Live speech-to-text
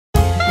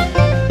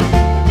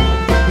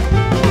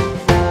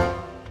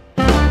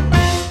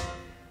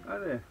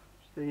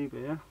Steve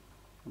here.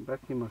 I'm back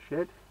in my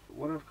shed.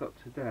 What I've got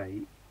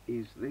today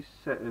is this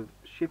set of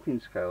shipping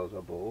scales I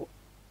bought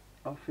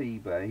off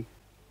eBay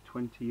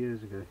 20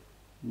 years ago,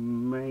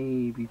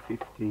 maybe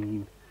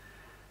 15.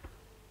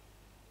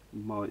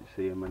 You might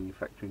see a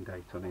manufacturing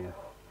date on here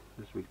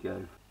as we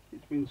go.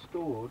 It's been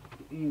stored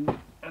in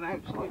an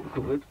outside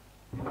cupboard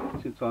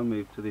since I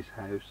moved to this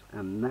house,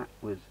 and that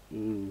was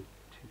in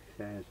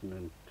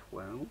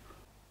 2012.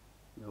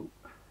 Nope,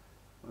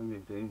 I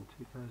moved in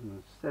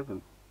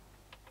 2007.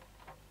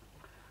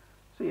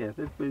 So yeah,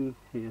 they've been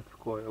here for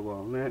quite a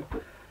while now.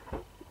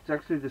 It's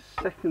actually the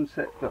second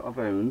set that I've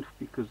owned,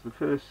 because the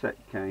first set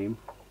came,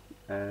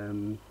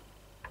 I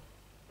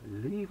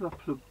believe I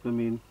plugged them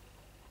in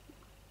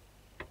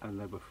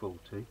and they were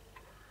faulty.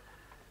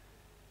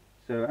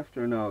 So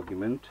after an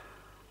argument,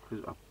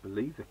 because I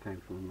believe they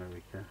came from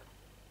America,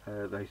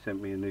 they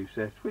sent me a new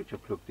set which I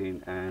plugged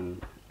in,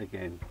 and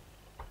again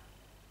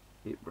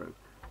it broke.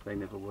 They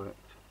never worked.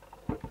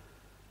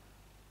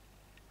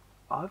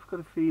 I've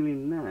got a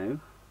feeling now,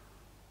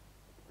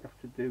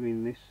 after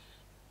doing this,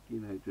 you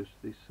know, just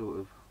this sort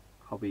of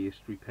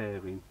hobbyist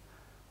repairing,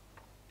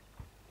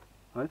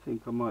 I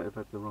think I might have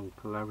had the wrong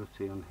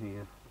polarity on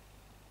here,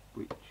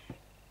 which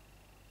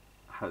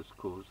has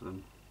caused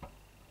them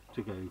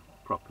to go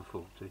proper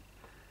faulty,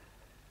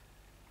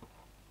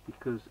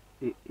 because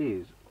it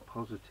is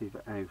positive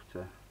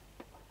outer,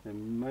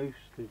 and most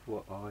of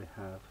what I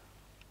have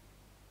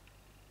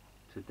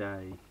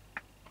today,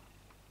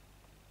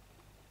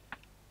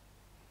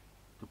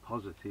 the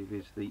positive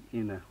is the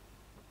inner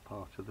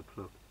part of the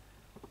plug,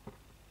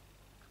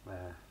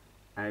 where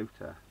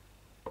outer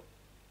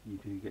you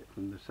do get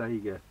from the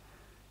Sega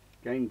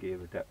Game Gear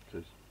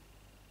adapters,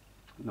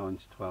 9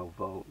 to 12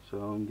 volts. So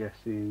I'm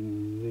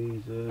guessing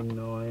these are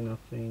 9, I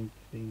think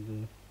these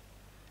are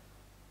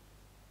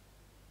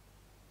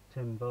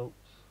 10 volts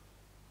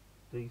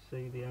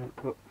DC, the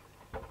output.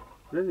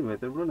 But anyway,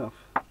 they run off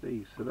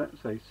these, so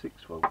that's a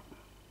 6 volt.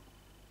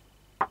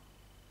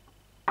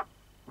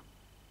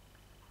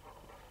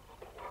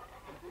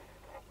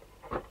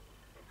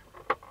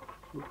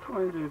 We'll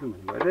try and do them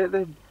anyway.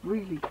 They're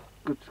really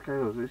good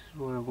scales. This is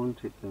why I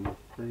wanted them.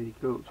 They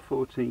go up to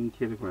 14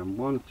 kilogram,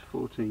 1 to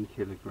 14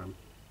 kilogram,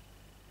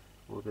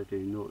 or they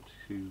do 0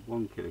 to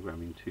 1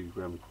 kilogram in 2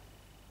 gram.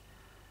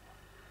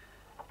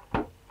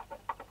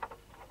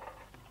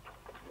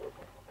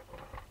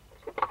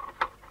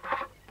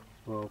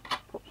 Well,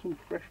 pop some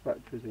fresh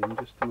batteries in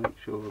just to make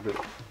sure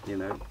that, you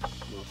know,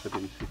 whilst they've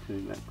been sitting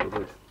in that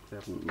cupboard, they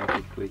haven't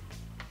magically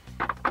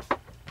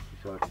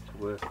decided to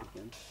work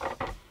again.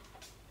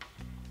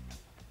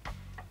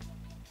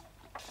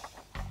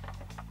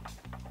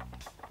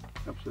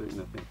 Absolutely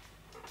nothing.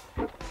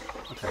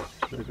 Okay,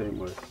 so they don't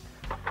work.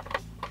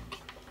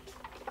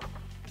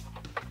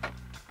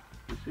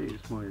 You see,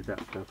 it's my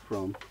adapter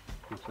from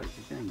the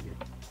Sega Game Gear.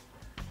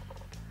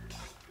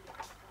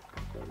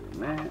 Go in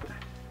there,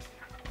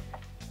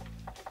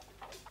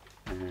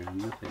 and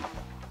nothing.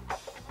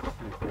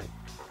 Okay,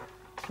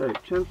 so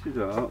chances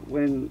are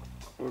when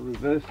I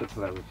reverse the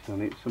polarity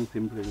on it,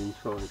 something blew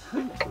inside.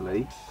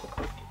 Hopefully,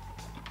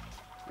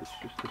 it's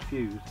just a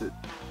fuse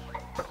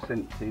that's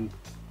sensing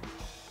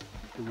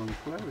the wrong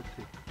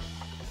polarity.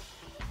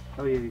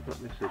 Oh yeah, you've got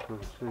this as well,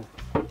 so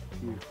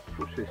you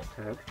push this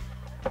tab,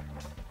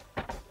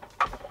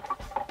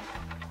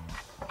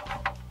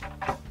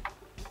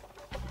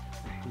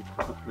 you've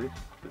got this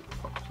that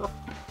pops off.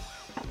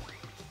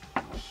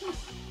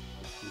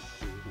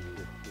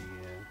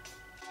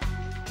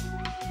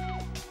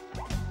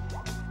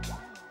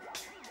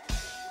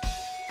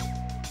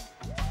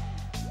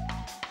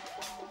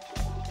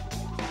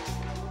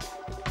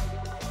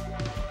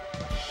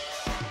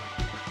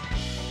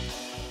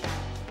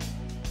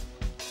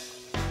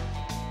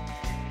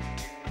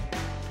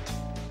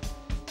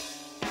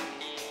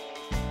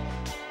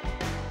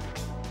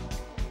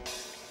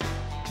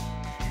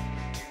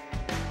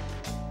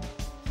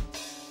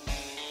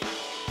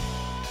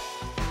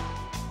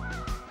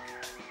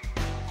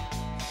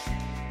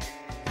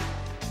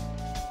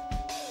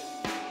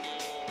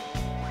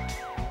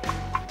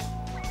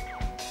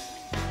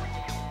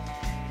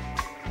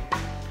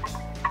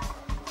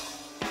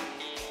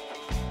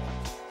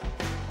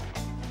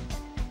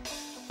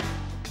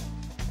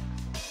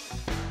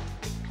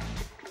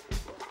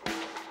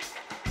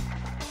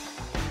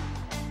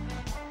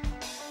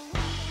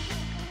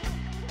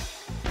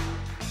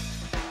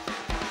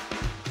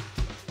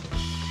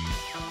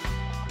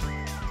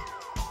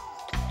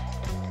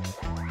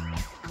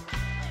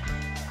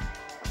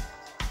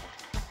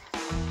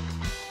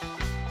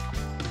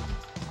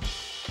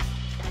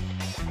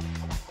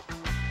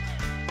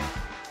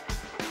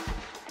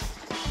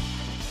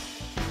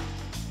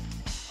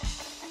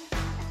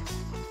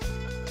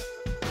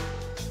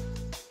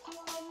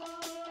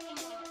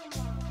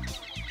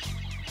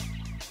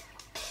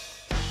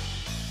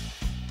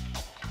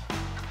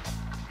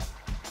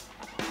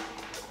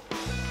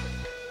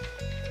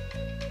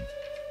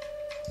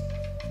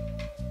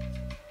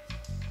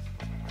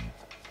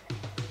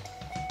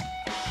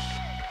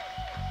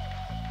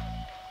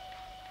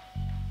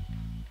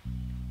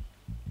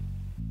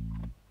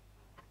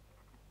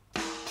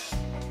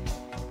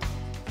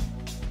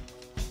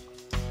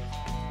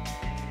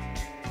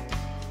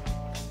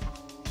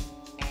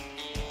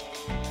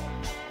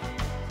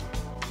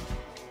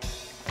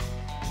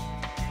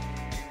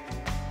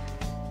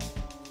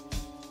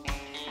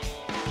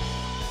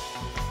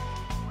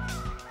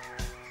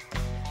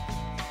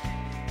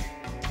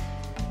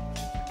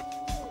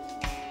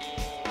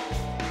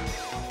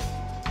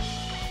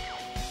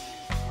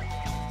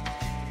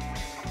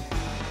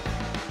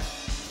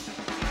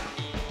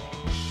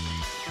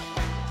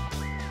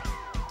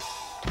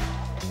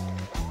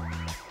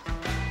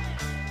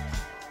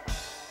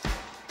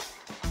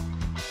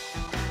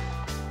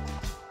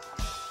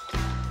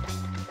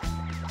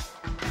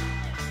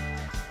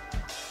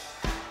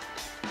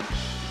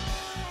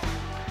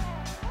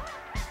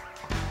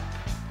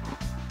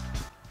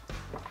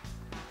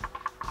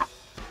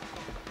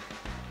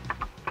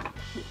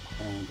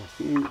 Down back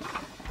in.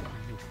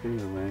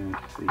 Feel around,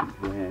 see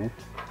where,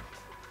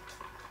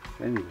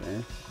 if anywhere, I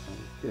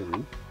was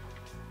going.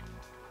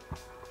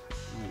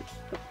 And it's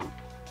stuck in.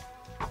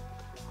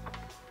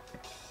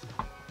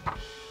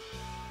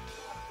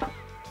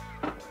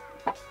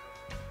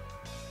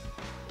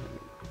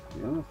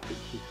 I'll stick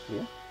this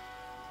here.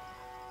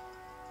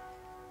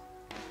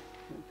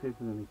 Let's see if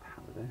there's any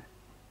power there.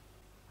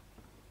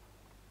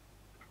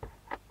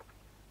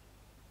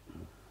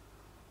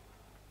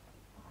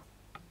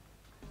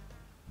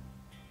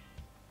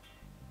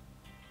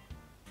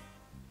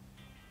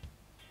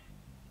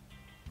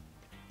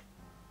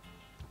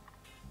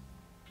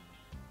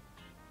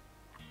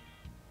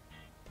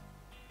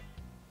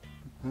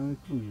 I'm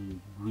going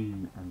with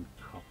green and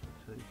copper,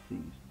 so it's these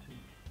two.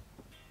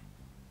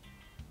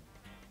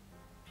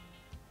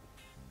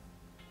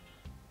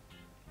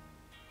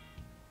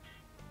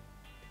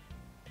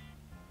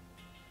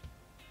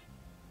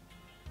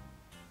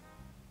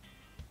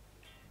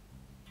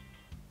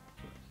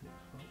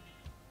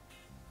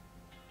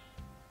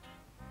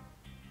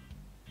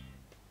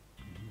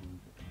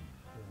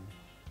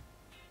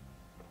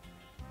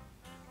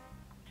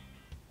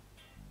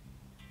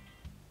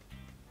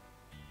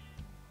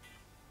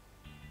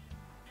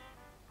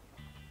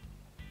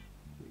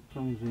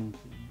 Comes into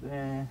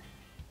there,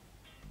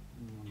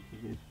 and onto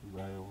this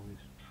rail,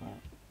 this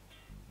track,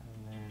 and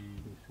then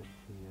this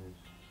appears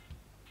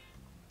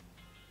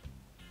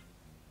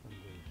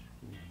under the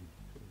screen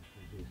to this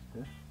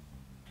resistor,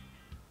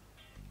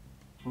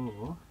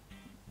 or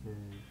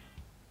there's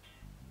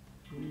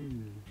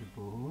through the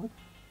board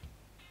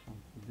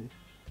onto this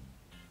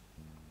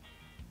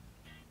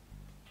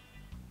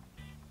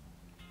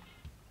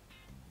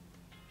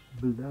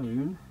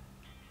blown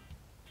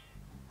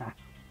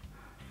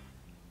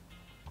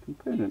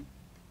component.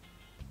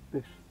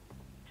 This.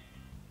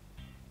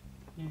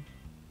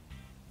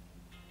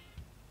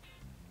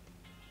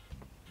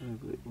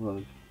 Wherever it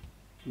was,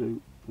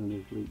 blue and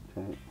has leaked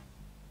out.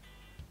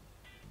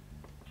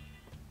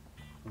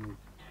 I need to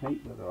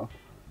take that off,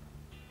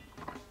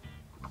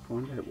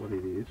 find out what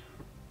it is,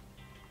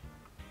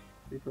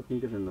 see if I can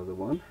get another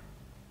one.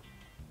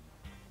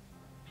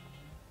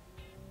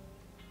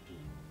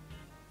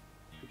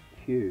 It's a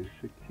Q,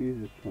 so Q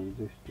is a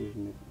transistor,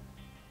 isn't it?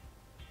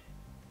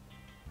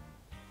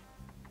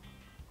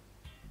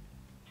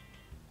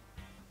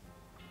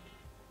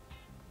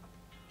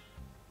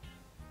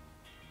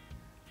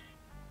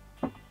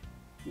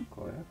 I'm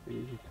quite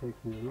happy, it's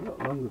taken me a lot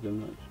longer than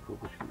that to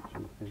troubleshoot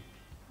something.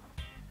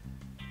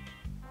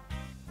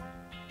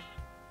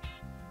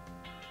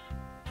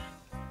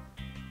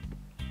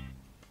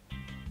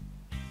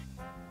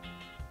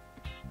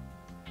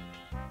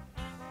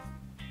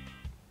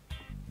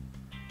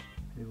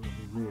 It will be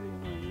really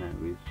annoying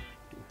now is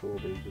if all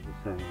these are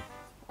the same,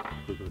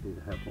 because I did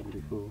have one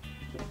before.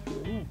 That's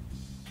away.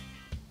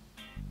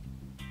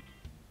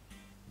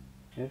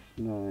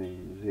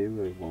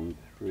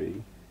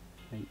 S9013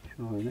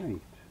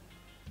 H98.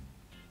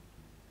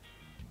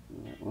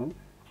 That one.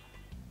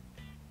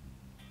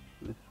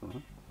 This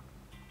one.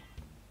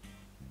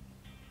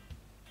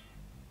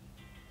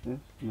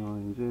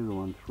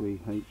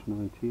 S9013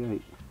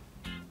 H98.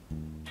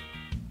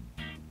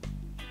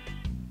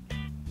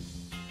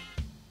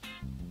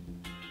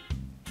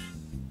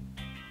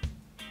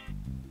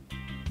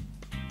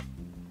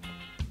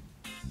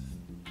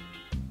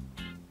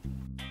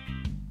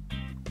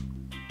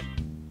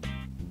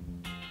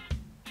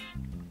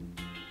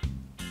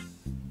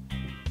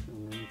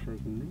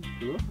 Taking these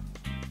two off.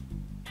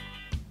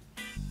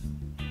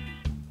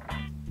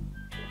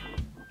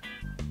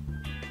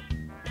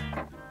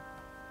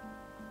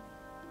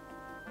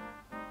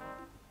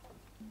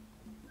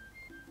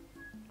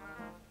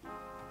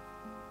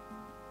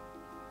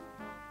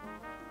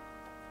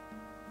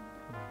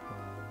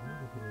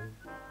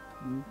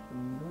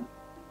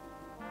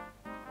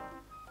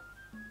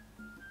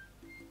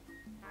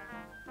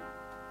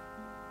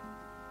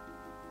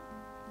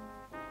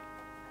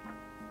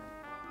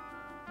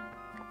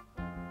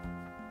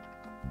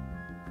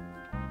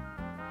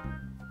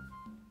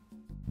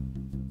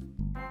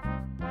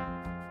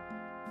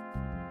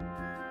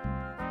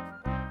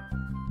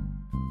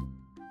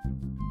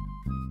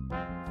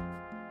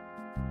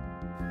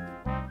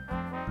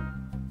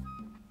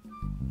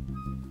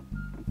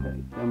 Okay,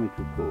 damage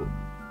report.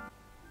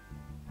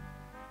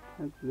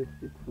 That's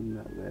lifted from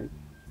that leg.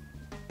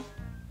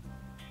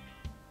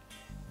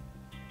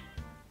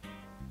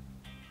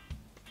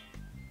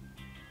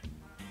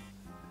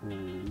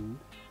 And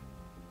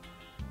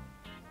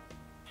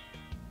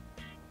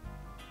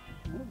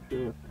I'm not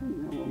sure, I think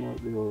that one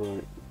might be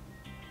alright.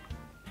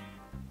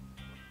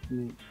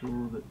 Make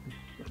sure that this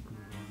second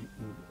one is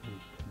okay.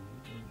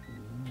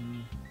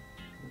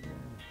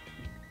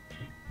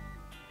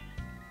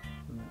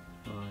 So that's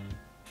fine.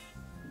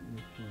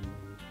 This one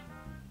is.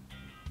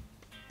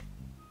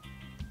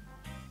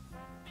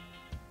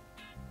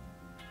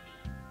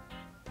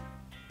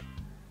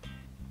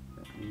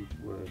 That needs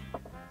work.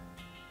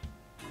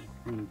 I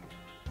think.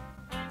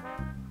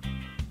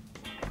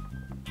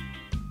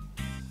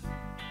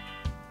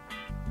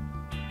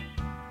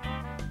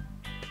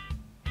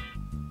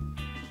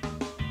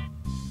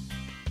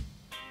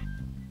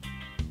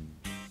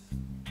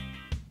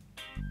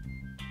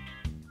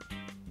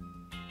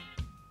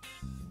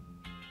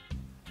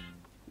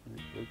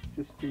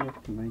 just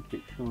enough to make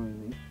it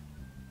shiny.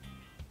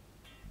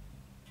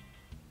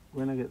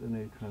 When I get the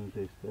new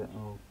transistor,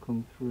 I'll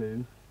come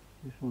through.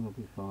 This one will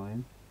be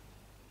fine.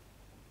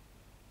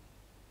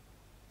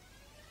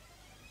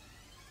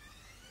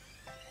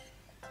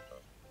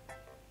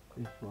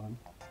 This one,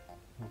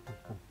 I'll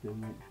just have to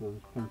make sure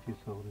there's plenty of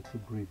solder to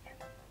bridge.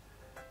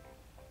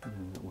 And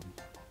then that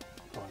one's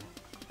fine.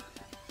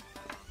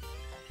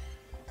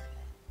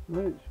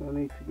 Right, so I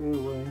need to go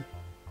away,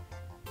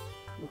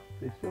 fluff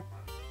this up,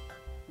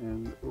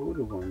 and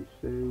order one.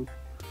 So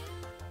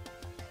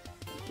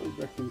I'll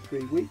go back in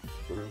 3 weeks,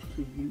 but I'll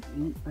see you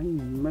in a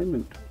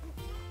moment.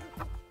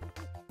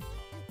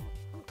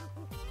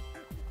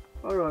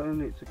 Alright,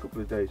 and it's a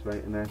couple of days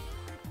later now.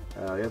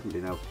 I haven't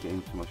been able to get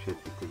into my shed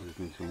because there's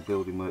been some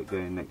building work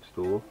going next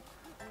door.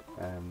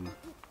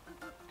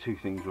 Two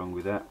things wrong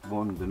with that.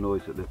 One, the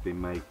noise that they've been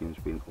making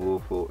has been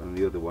awful, and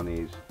the other one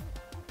is,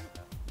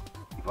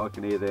 if I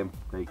can hear them,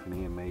 they can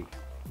hear me,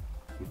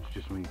 which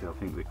just means I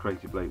think the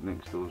crazy bloke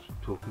next door's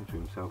talking to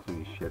himself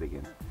in his shed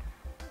again,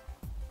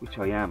 which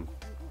I am,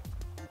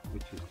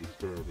 which is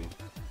disturbing.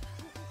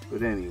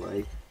 But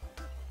anyway,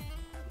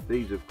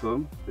 these have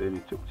come. They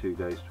only took 2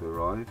 days to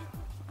arrive.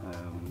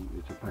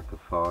 It's a pack of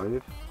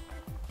 5.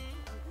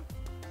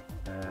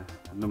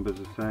 The numbers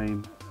are the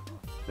same,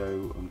 so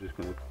I'm just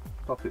going to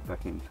pop it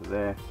back into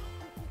there.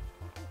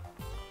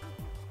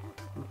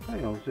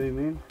 Okay, I'll zoom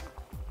in.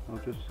 I'll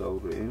just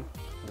solder it in.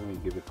 I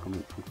won't give a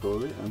commentary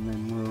for it, and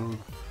then we'll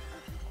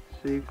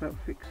see if that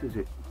fixes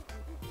it.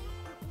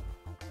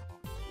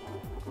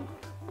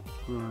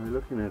 Right,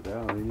 looking at that,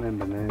 I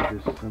remember now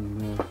there's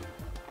some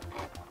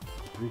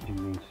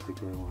bridging needs to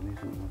go on,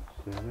 isn't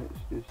there? So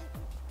let's just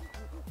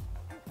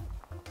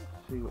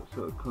see what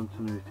sort of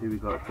continuity we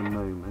got at the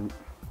moment.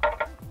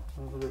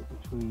 Have a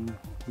look between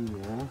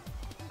here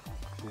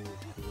to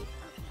the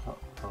top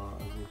part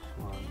of this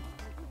one.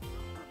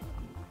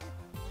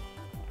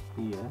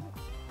 Here.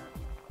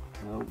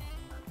 Nope.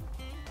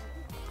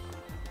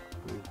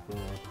 There's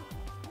there.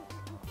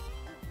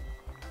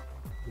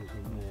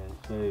 Isn't there?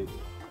 So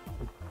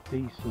a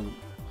decent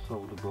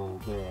solder ball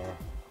there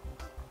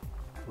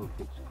will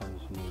fix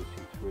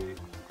continuity through.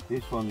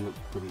 This one looks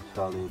pretty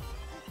solid.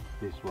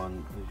 This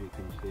one, as you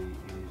can see,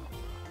 is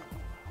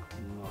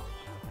not.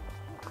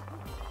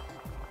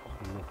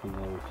 There's nothing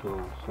there at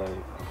all. So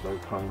I'll go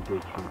try and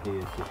bridge from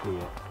here to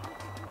here.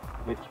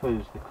 I've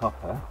exposed the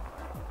copper.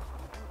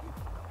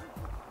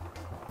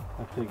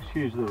 I have to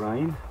excuse the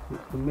rain.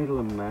 It's the middle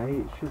of May.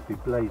 It should be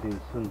blazing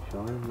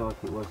sunshine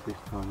like it was this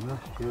time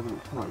last year, but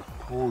it's not. It's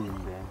pouring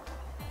down.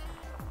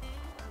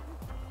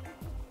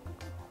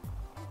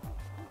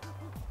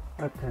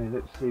 Okay,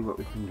 let's see what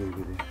we can do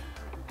with this.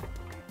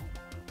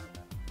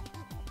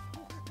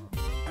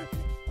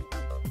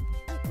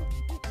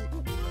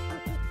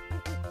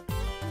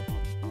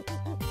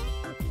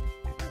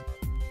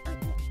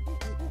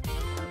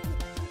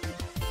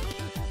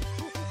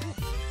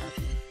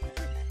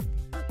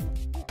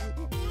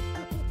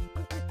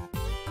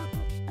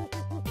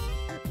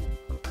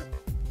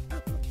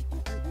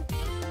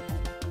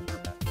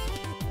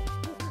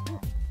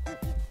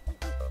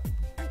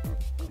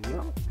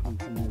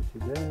 Continuity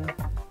there.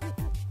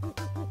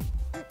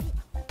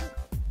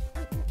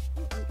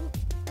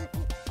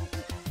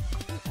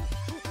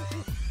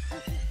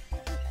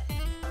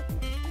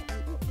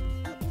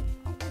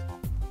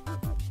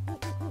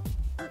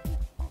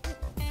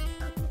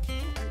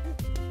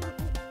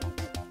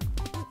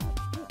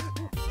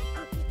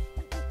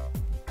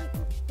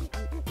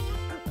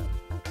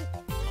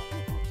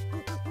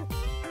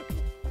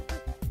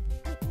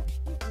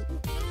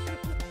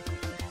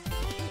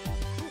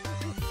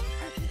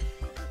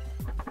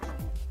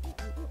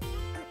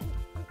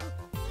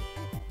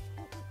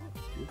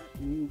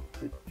 Need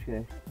to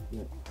check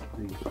that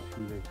the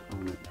two legs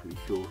aren't actually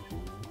short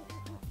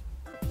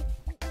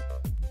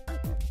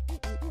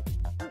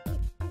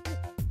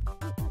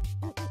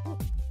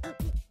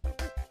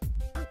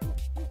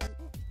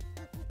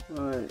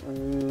Right,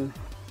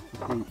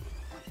 I think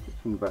put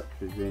some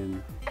batteries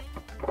in,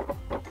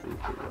 see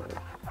if it works.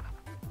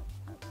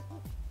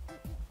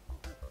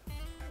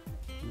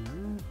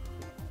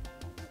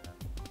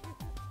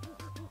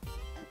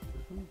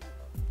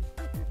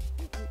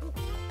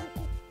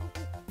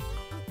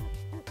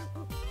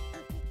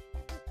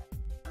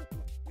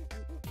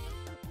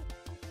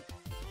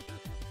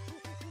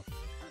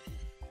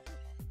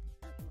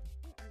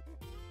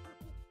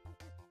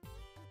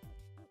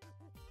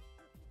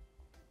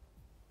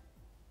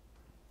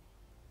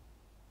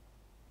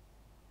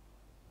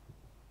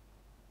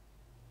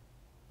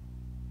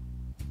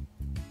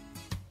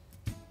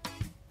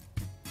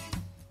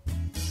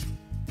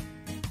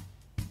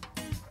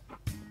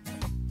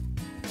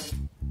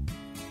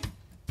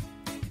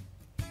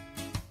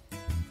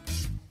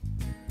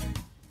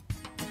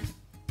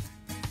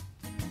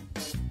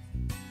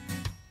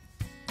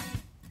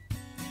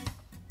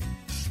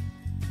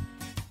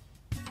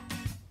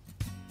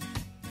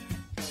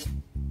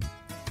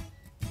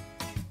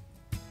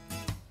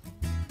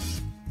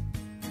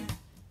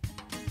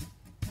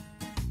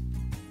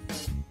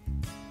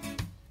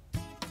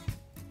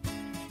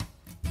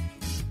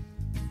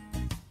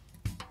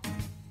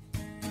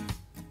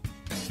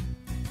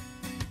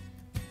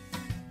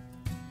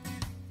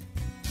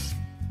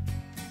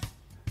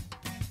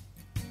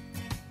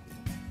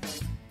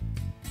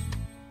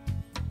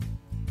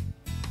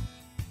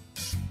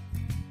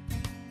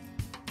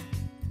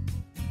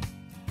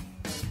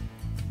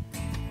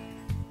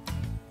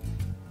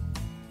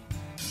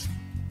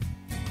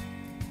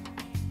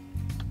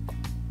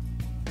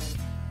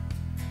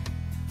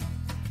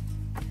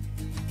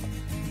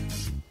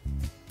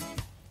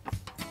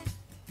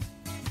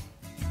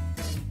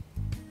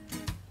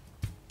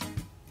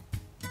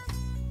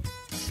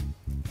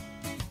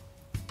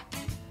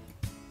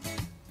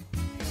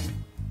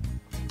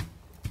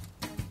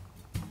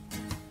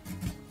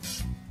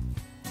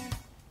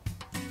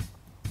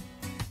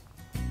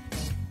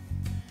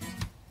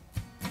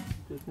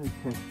 just going to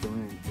test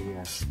around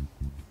here.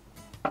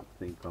 I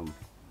think I'm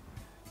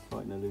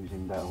fighting a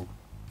losing battle.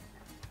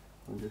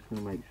 I'm just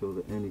going to make sure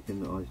that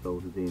anything that I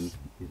soldered in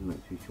isn't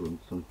actually shorting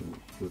something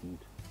it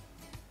shouldn't.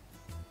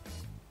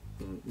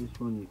 So this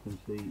one you can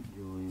see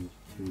joins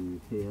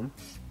to here.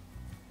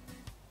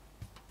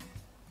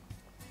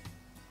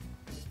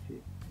 Which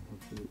it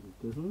absolutely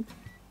doesn't.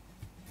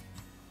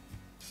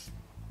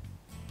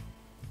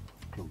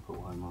 Jumper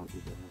wire might be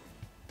better.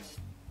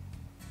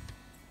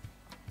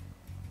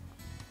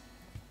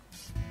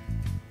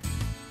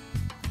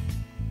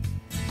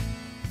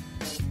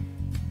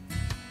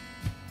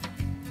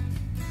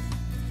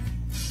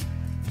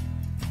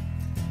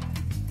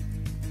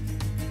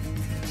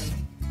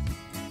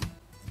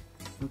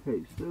 Okay,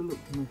 it still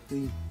looks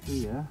messy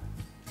here,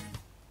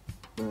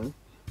 but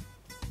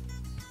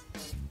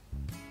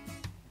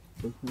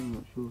definitely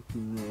not sure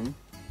from there.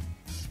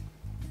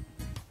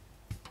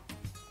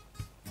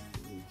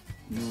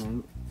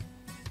 No,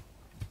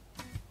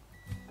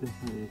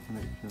 definitely a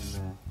connection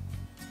there.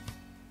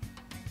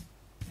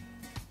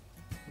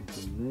 And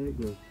from there it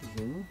goes to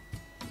there,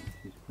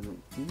 which is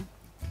connecting.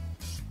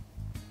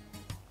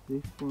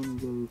 This one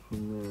goes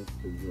from there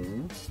to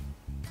there,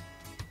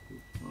 which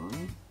is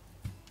fine.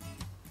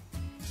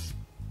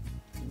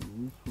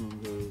 This one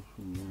goes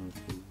from there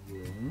to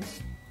there,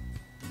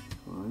 that's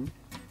fine.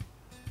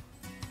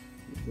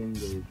 It then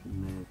goes from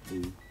there to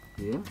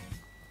here,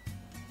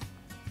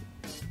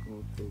 which is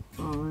also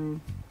fine.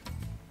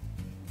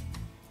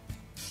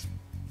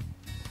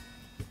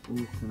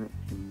 All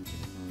connections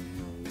are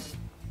now made.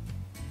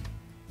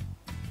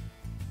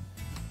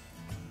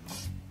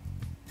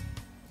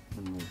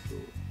 And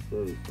therefore, so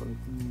if I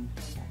can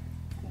step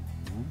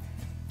down.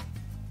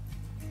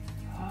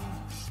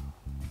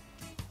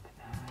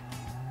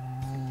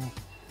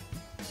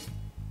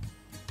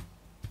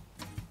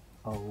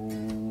 Oh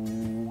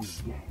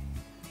yeah!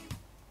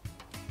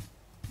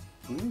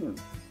 Brilliant.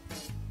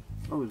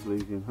 I was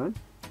losing hope.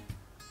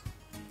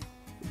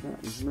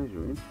 That is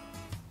measuring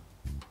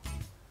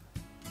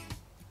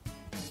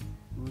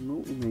my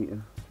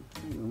multimeter.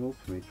 My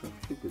multimeter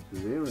should go to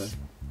 0.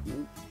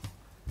 Nope.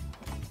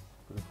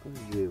 But I've got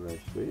a 0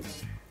 switch,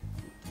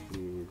 which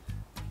is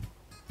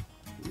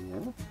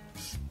here.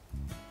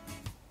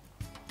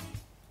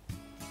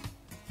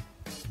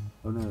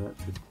 Oh no,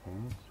 that's a test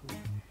switch.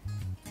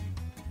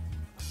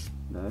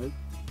 No,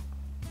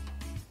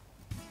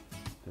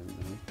 don't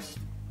know.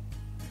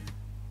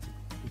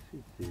 This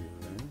is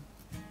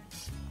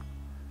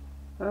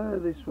 0.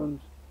 This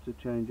one's to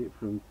change it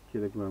from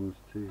kilograms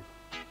to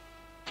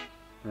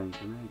pounds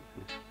and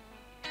ounces.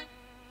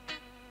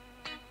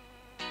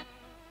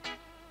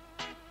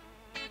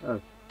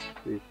 Oh,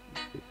 this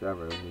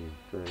arrow here.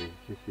 So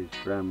this is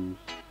grams,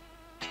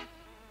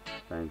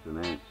 pounds and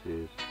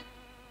ounces.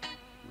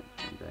 Next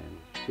one down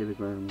is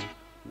kilograms.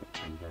 Next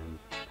one down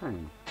is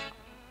pounds.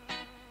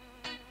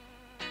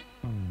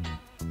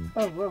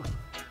 Oh well,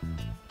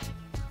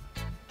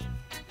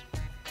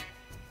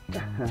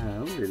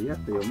 I'm really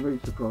happy, I'm really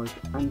surprised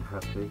and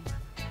happy.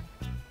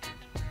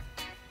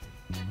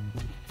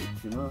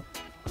 Switch him off.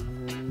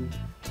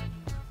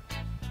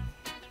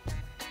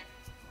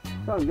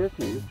 So I'm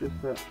guessing it's just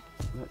that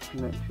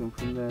connection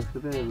from there to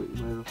there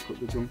where I've put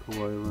the jumper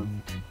wire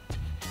on.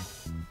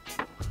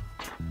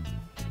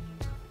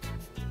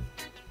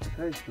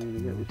 Okay, so I'm going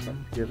to get this back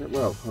together.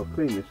 Well, I'll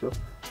clean this up,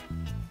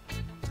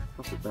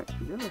 pop it back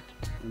together,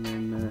 and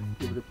then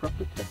give it a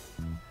proper test.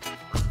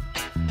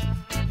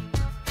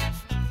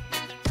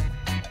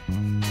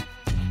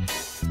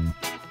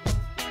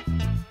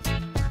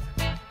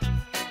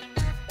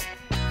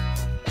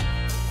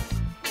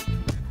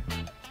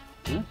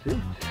 That's it.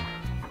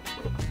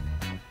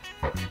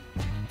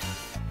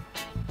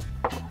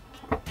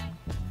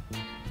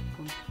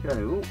 On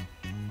scale,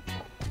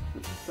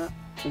 it's that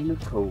in the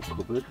coal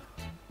cupboard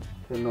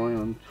to nigh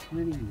on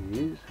 20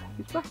 years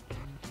is back.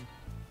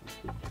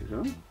 Switch is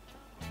on.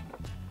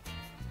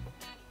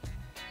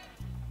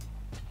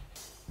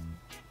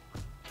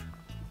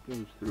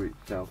 Goes through its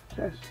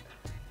self-test.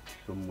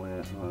 Somewhere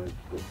I've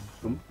got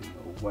something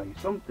that will weigh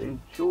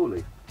something,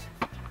 surely.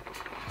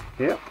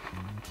 Yep.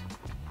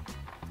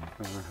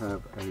 I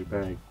have a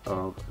bag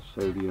of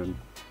sodium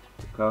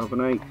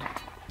carbonate,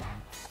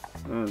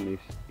 and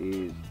this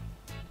is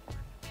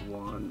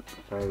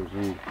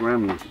 1,000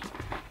 grams.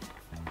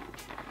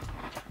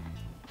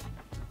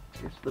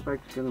 Guess the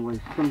bag's going to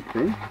weigh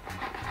something.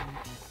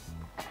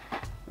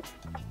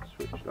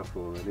 Switched off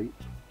already.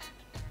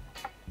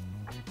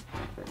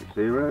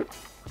 0,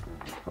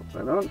 pop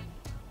that on,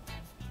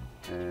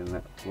 and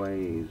that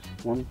weighs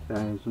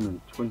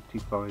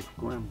 1,025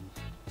 grams.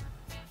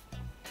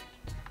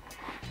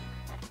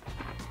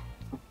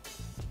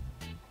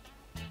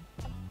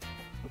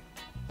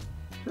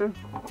 So,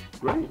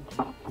 great,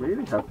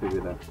 really happy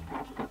with that.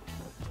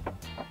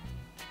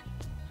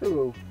 So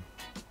we'll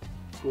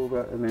call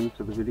that an end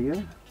to the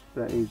video.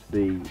 That is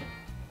the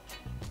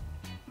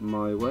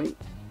My Weight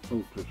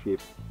Ultra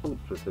Ship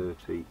Ultra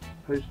 30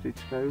 postage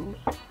scales.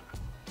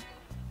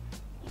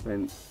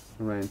 Spent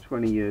around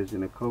 20 years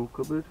in a coal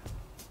cupboard.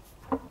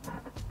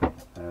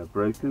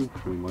 broken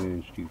through my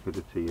own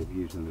stupidity of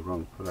using the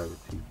wrong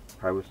polarity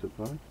power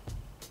supply,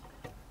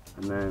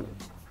 and now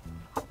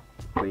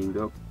cleaned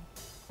up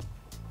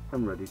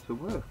and ready to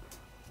work.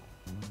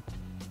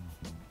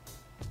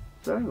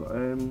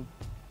 So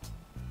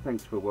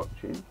thanks for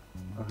watching.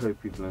 I hope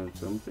you've learned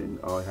something.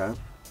 I have,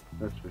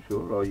 that's for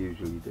sure. I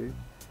usually do.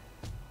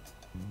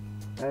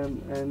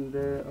 And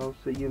I'll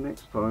see you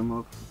next time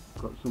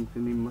I've got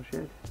something in my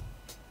shed.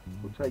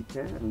 Well, take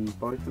care and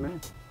bye for now.